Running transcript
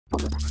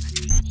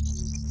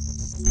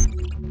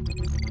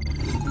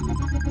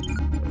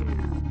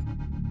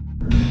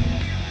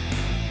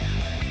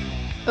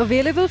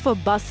Available for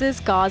buses,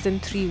 cars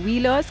and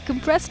three-wheelers,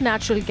 compressed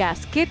natural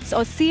gas kits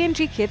or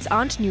CNG kits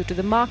aren't new to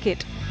the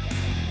market.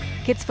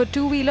 Kits for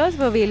two-wheelers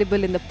were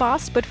available in the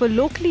past but were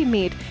locally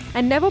made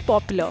and never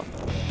popular.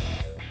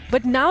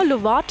 But now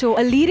Lovato,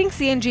 a leading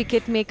CNG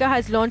kit maker,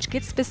 has launched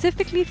kits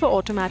specifically for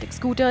automatic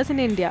scooters in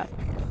India.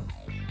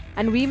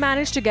 And we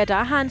managed to get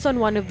our hands on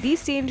one of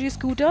these CNG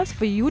scooters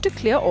for you to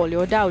clear all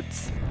your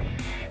doubts.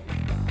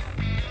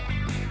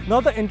 Now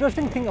the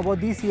interesting thing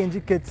about these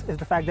CNG kits is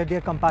the fact that they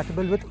are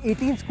compatible with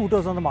 18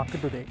 scooters on the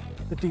market today.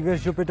 The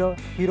TVS Jupiter,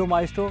 Hero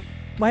Maestro,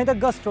 Mahindra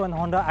Gusto and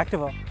Honda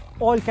Activa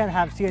all can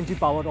have CNG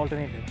powered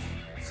alternatives.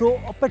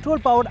 So a petrol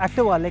powered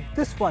Activa like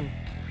this one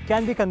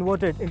can be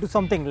converted into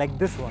something like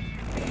this one.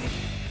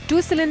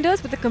 Two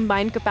cylinders with a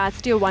combined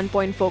capacity of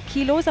 1.4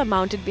 kilos are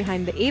mounted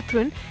behind the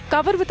apron,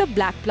 covered with a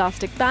black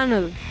plastic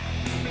panel.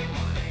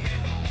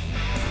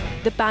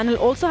 The panel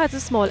also has a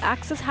small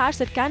access hatch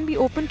that can be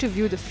opened to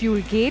view the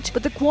fuel gauge,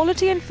 but the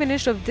quality and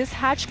finish of this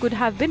hatch could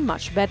have been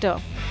much better.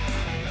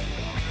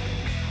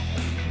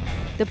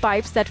 The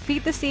pipes that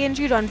feed the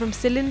CNG run from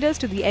cylinders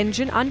to the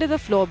engine under the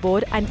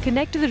floorboard and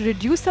connect to the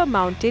reducer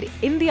mounted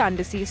in the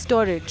underseat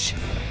storage.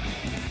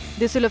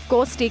 This will of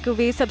course take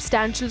away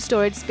substantial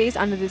storage space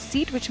under the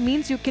seat, which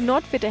means you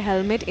cannot fit a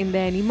helmet in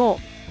there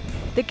anymore.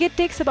 The kit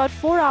takes about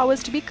 4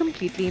 hours to be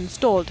completely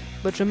installed,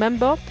 but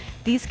remember,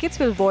 these kits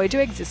will void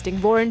your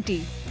existing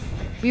warranty.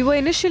 We were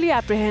initially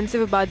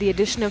apprehensive about the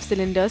addition of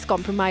cylinders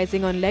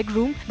compromising on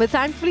legroom, but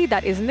thankfully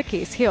that isn't the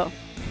case here.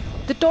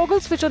 The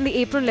toggle switch on the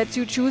apron lets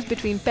you choose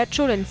between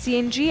petrol and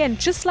CNG, and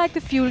just like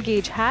the fuel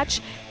gauge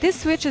hatch, this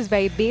switch is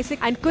very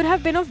basic and could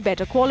have been of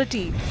better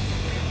quality.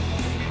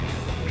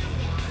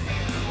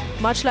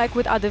 Much like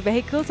with other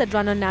vehicles that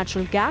run on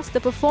natural gas, the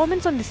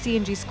performance on the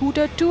CNG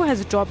scooter too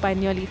has dropped by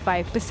nearly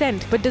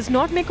 5%, but does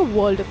not make a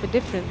world of a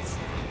difference.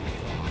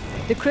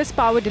 The crisp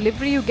power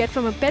delivery you get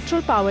from a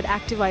petrol-powered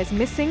Activa is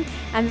missing,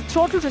 and the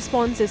throttle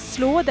response is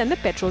slower than the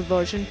petrol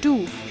version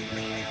too.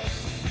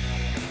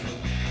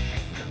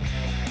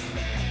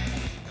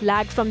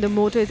 Lag from the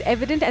motor is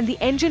evident and the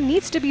engine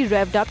needs to be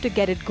revved up to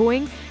get it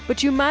going,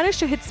 but you manage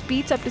to hit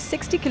speeds up to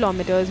 60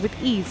 kilometers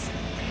with ease.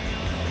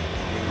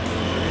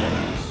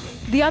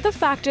 The other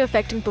factor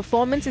affecting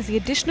performance is the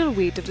additional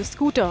weight of the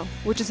scooter,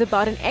 which is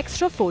about an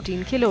extra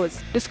 14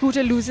 kilos. The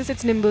scooter loses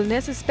its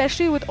nimbleness,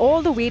 especially with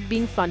all the weight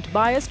being front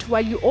biased,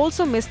 while you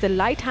also miss the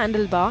light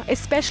handlebar,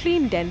 especially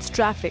in dense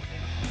traffic.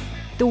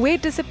 The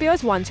weight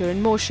disappears once you're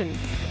in motion.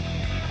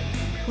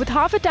 With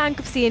half a tank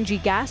of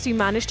CNG gas, you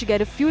manage to get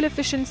a fuel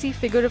efficiency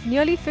figure of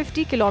nearly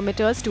 50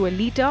 kilometers to a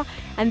litre,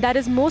 and that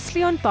is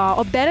mostly on par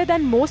or better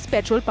than most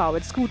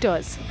petrol-powered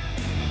scooters.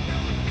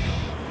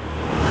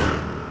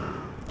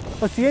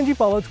 A CNG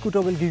powered scooter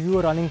will give you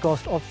a running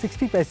cost of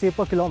 60 paise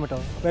per kilometer,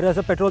 whereas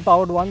a petrol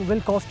powered one will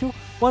cost you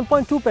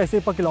 1.2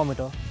 paise per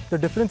kilometer. The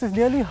difference is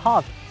nearly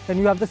half when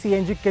you have the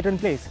CNG kit in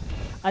place.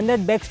 And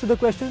that begs to the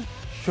question,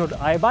 should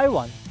I buy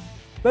one?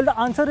 Well, the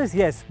answer is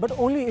yes, but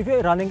only if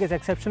your running is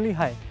exceptionally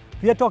high.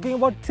 We are talking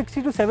about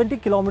 60 to 70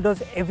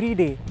 kilometers every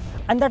day,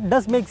 and that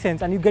does make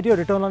sense and you get your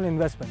return on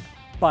investment.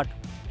 But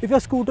if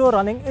your scooter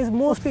running is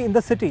mostly in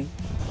the city,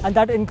 and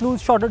that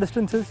includes shorter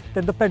distances,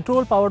 then the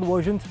petrol powered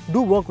versions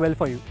do work well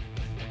for you.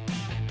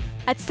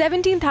 At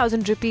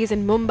 17,000 rupees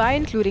in Mumbai,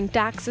 including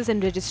taxes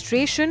and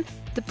registration,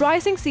 the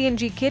pricing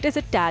CNG kit is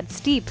a tad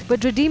steep,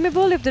 but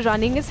redeemable if the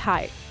running is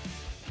high.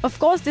 Of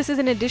course, this is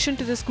in addition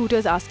to the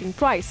scooter's asking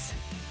price.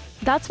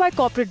 That's why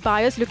corporate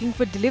buyers looking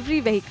for delivery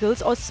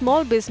vehicles or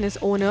small business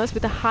owners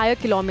with a higher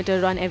kilometer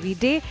run every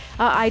day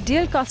are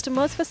ideal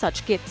customers for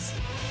such kits.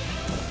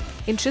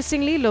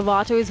 Interestingly,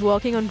 Lovato is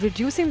working on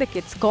reducing the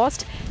kit's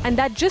cost, and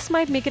that just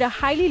might make it a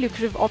highly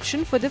lucrative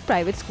option for the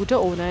private scooter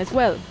owner as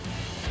well.